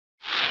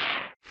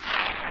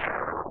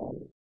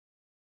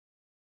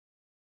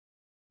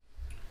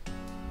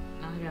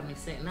me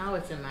sing. Now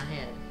it's in my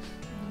head.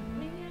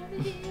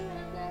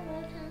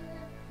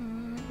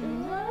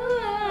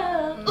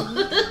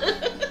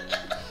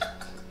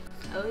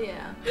 Oh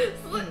yeah.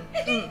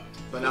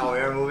 So now we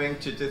are moving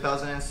to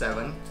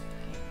 2007.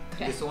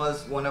 Okay. This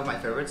was one of my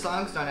favorite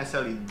songs, not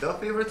necessarily the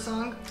favorite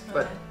song,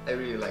 but I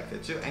really liked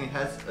it too, and it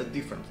has a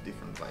different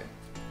vibe.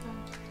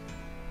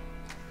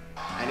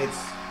 And it's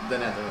the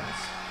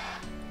Netherlands.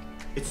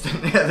 It's the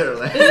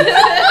Netherlands.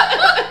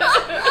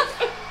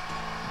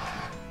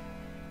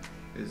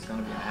 Is it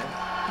gonna be an egg?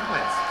 No,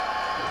 it's.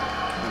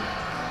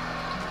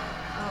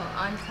 Oh,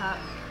 on top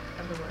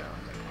of the world.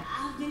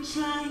 I've been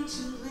trying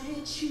to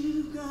let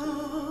you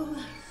go,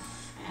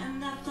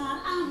 and I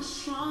thought I was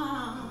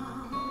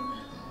strong.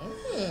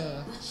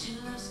 But your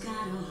love's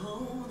got a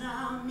hold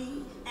on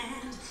me,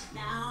 and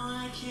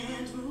now I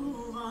can't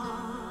move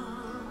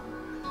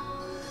on.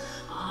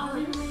 Are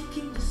we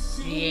making the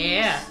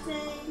same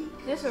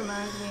mistake? This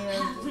reminds me of.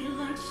 Have we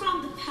learned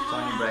from the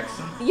Tony past?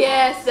 Braxton.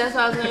 Yes, that's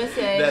what I was gonna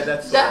say.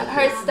 That's what I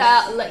her did.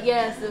 style, like,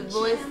 yes, the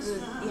voice,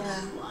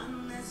 yeah.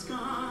 One that's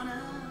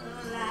gonna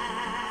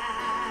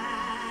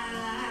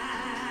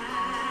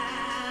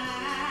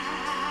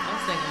I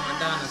was thinking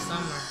Madonna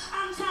Summer.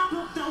 on top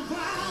of the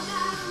world,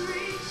 I'm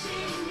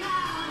reaching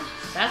out.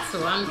 That's who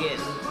I'm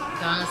getting.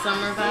 Donna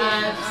Summer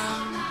vibes.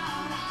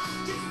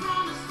 Just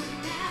promise to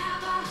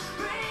never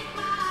break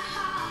my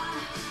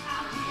heart.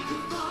 I'll give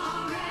you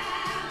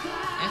forever.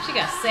 And she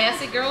got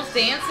sassy girls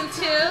dancing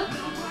too. The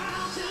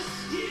world, just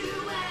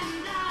you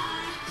and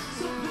I.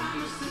 So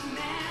promise to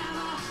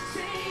never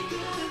say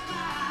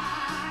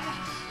goodbye.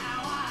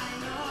 Now I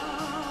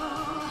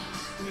know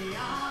we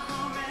are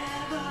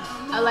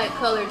forever. I like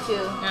color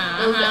too.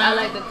 I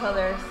like the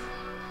colors.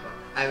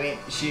 I mean,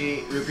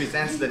 she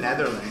represents the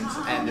Netherlands,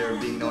 and they're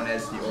being known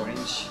as the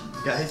Orange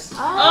guys. So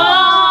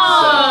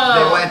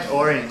they went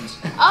orange.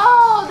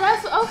 Oh,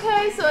 that's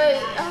okay. So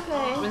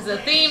okay. There's a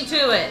theme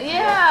to it.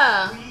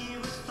 Yeah.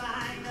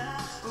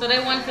 So they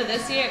won for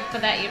this year, for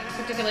that year,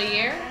 particular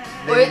year?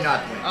 They did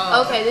not win.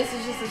 Oh. Okay, this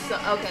is just a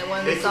song. Okay, one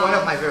of the It's songs. one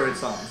of my favorite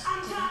songs.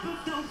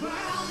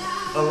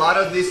 A lot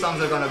of these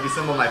songs are gonna be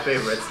some of my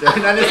favorites. They're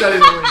not necessarily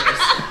the winners.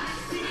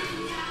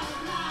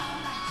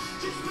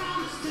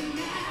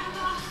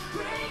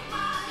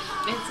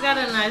 It's got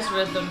a nice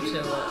rhythm to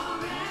it.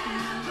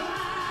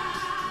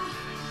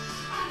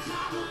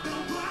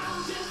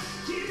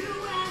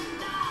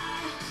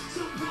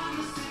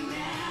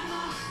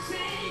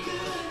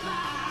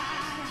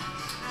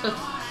 So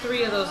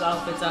 3 of those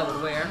outfits I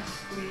would wear.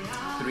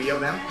 3 of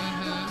them?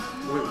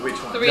 Which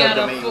one? 3 The out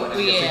of main 4, one, I'm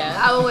guessing.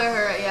 yeah. I will wear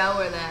her. Yeah, I'll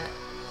wear that.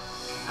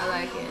 I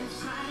like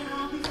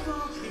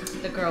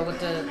it. The girl with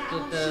the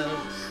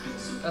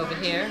over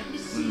here.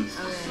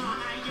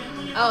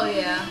 Okay. Oh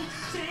yeah.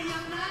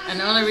 And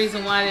the only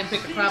reason why I didn't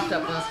pick the crop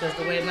top ones because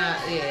the way my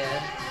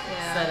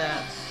set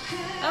up.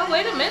 Oh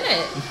wait a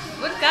minute,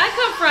 where'd the guy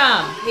come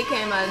from? He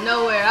came out of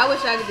nowhere. I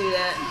wish I could do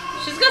that.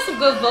 She's got some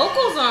good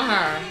vocals on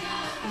her.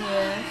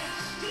 Yeah.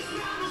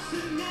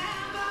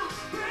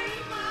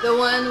 The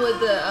one with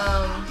the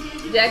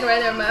jacket right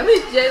there reminds me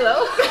of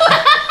J-Lo.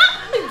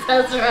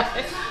 That's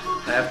right.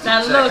 I have to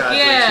That check look, out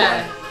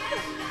yeah.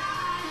 which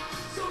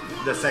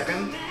one. The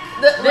second?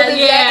 With the jacket,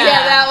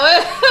 yeah, that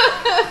one.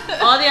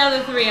 All the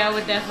other 3, I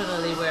would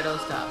definitely wear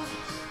those tops.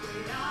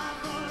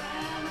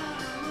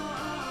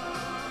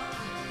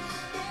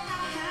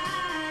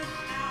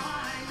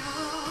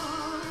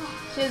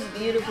 She has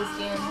beautiful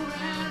skin.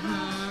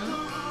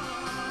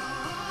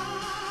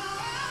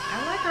 I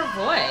like her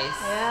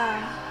voice.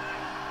 Yeah.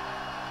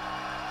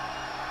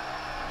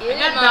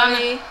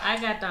 I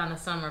got Donna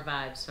Summer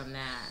vibes from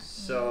that.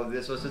 So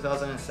this was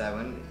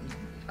 2007.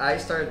 I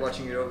started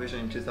watching Eurovision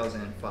in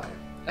 2005.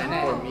 And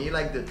for me,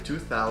 like the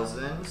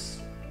 2000s,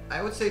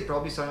 I would say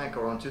probably starting like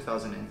around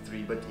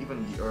 2003, but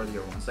even the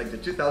earlier ones. Like the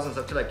 2000s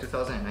up to like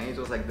 2009, it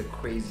was like the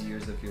crazy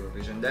years of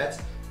Eurovision. That's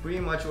pretty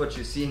much what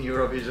you see in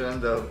Eurovision,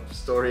 the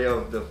story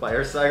of the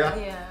fire saga.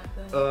 Yeah,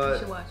 you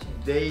should watch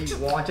it. They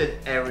wanted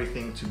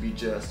everything to be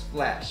just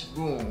flash,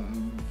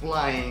 boom,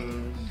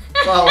 flying,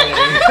 falling,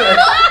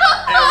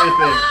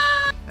 everything.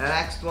 The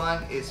next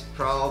one is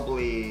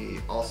probably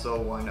also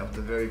one of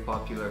the very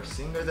popular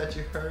singers that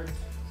you heard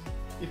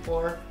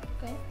before.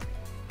 Okay.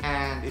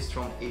 And it's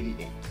from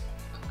 '88.